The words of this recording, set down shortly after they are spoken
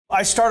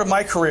I started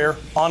my career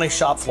on a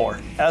shop floor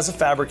as a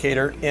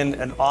fabricator in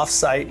an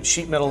off-site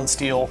sheet metal and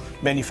steel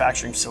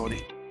manufacturing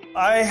facility.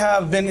 I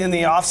have been in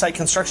the off-site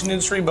construction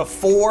industry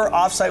before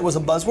off-site was a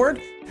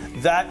buzzword.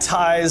 That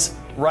ties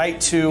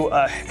right to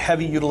a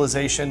heavy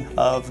utilization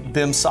of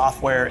BIM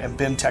software and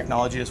BIM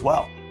technology as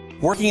well.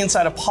 Working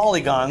inside of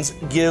polygons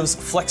gives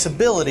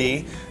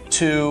flexibility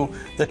to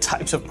the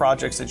types of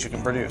projects that you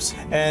can produce.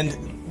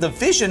 And the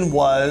vision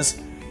was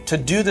to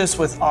do this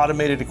with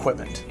automated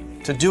equipment,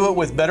 to do it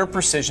with better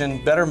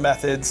precision, better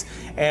methods,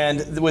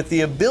 and with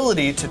the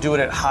ability to do it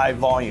at high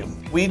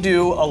volume. We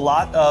do a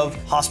lot of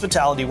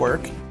hospitality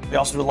work. We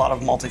also do a lot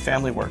of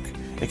multifamily work.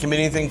 It can be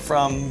anything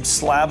from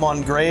slab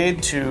on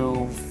grade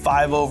to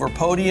 5-over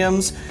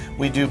podiums.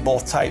 We do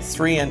both type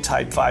 3 and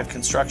type 5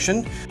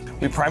 construction.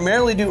 We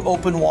primarily do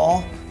open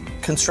wall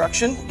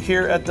construction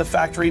here at the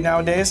factory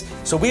nowadays.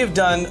 So we have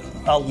done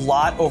a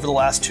lot over the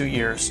last 2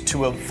 years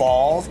to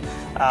evolve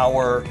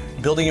our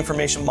building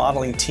information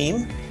modeling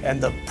team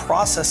and the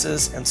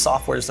processes and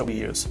softwares that we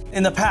use.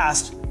 In the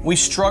past, we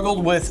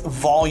struggled with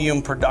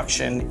volume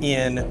production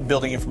in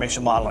building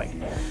information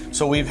modeling.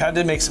 So we've had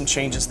to make some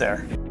changes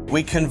there.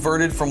 We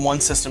converted from one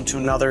system to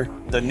another.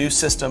 The new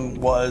system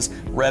was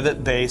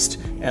Revit-based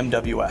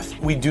MWF.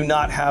 We do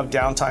not have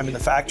downtime in the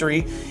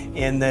factory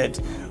in that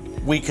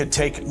we could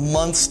take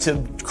months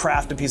to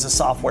craft a piece of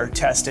software,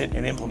 test it,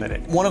 and implement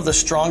it. One of the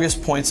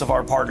strongest points of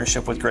our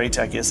partnership with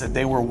Greatech is that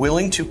they were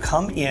willing to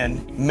come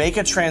in, make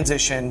a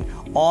transition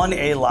on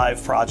a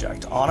live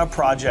project, on a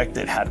project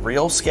that had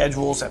real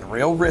schedules and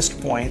real risk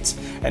points,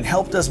 and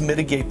helped us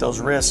mitigate those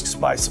risks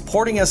by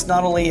supporting us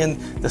not only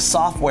in the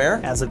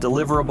software as a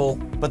deliverable,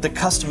 but the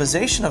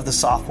customization of the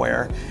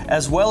software,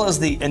 as well as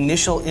the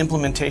initial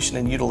implementation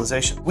and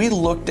utilization. We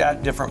looked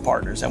at different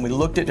partners and we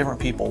looked at different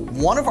people.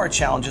 One of our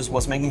challenges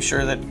was making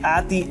sure that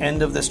at the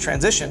end of this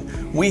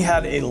transition, we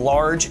had a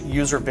large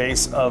user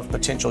base of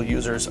potential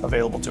users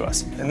available to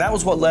us. And that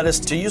was what led us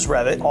to use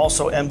Revit,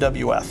 also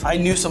MWF. I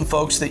knew some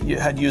folks that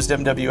had used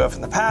MWF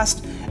in the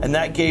past, and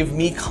that gave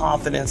me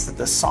confidence that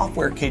the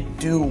software could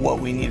do what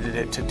we needed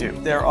it to do.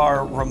 There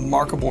are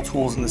remarkable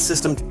tools in the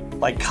system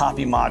like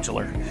Copy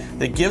Modular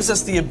that gives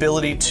us the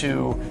ability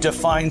to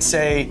define,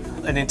 say,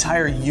 an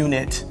entire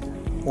unit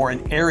or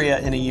an area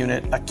in a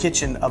unit, a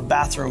kitchen, a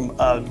bathroom,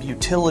 a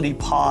utility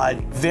pod,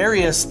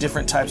 various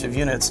different types of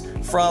units,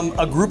 from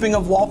a grouping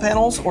of wall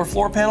panels or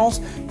floor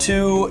panels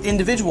to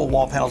individual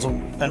wall panels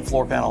and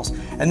floor panels.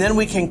 And then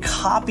we can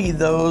copy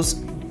those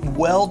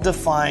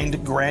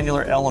well-defined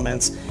granular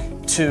elements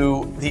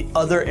to the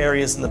other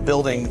areas in the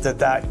building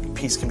that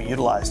piece can be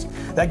utilized.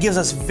 That gives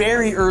us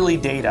very early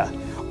data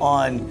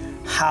on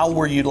how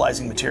we're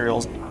utilizing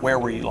materials, where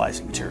we're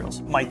utilizing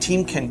materials. My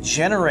team can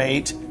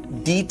generate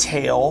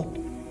detail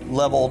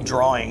level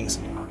drawings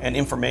and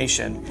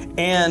information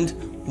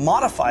and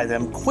modify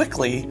them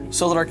quickly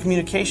so that our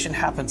communication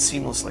happens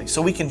seamlessly.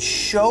 So we can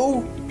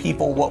show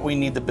people what we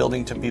need the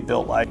building to be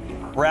built like,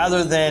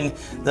 rather than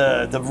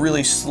the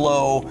really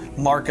slow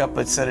markup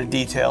a set of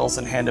details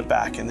and hand it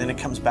back, and then it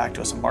comes back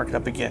to us and mark it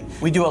up again.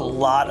 We do a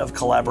lot of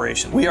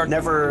collaboration. We are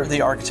never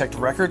the architect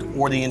of record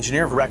or the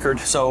engineer of record,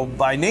 so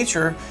by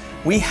nature,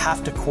 we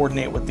have to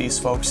coordinate with these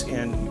folks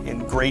in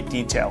great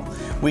detail.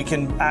 We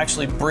can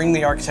actually bring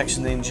the architects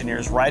and the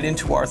engineers right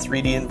into our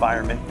 3D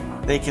environment.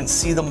 They can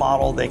see the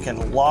model, they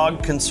can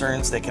log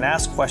concerns, they can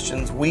ask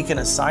questions, we can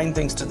assign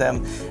things to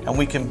them, and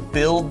we can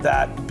build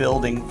that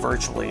building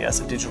virtually as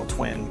a digital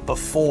twin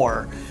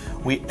before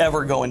we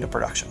ever go into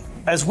production.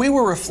 As we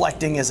were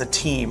reflecting as a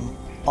team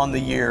on the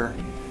year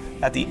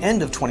at the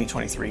end of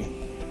 2023,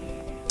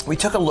 we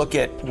took a look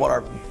at what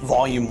our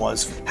volume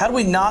was. Had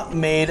we not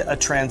made a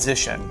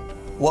transition,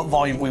 what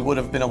volume we would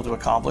have been able to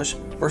accomplish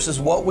versus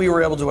what we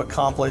were able to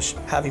accomplish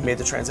having made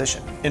the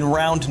transition. In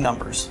round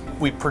numbers,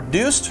 we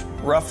produced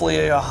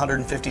roughly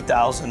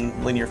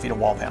 150,000 linear feet of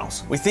wall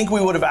panels. We think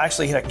we would have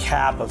actually hit a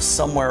cap of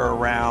somewhere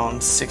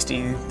around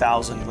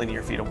 60,000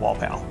 linear feet of wall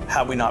panel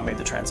had we not made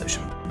the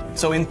transition.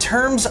 So in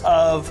terms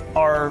of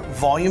our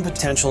volume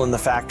potential in the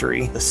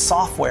factory, the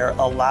software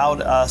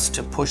allowed us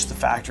to push the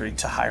factory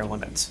to higher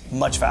limits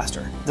much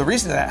faster. The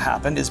reason that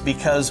happened is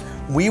because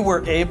we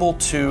were able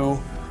to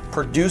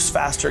produce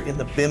faster in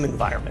the BIM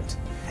environment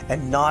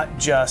and not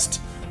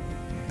just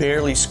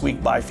barely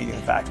squeak by feeding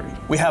the factory.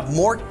 We have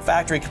more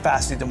factory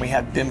capacity than we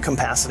had BIM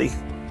capacity.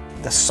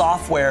 The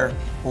software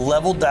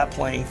leveled that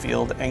playing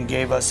field and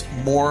gave us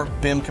more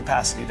BIM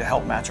capacity to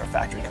help match our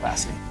factory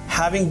capacity.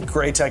 Having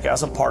Greatech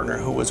as a partner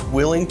who was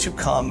willing to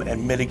come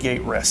and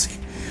mitigate risk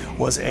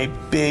was a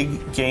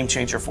big game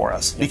changer for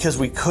us because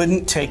we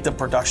couldn't take the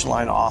production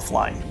line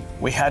offline.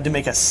 We had to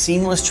make a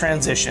seamless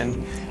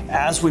transition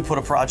as we put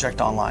a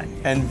project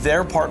online, and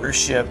their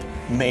partnership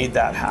made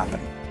that happen.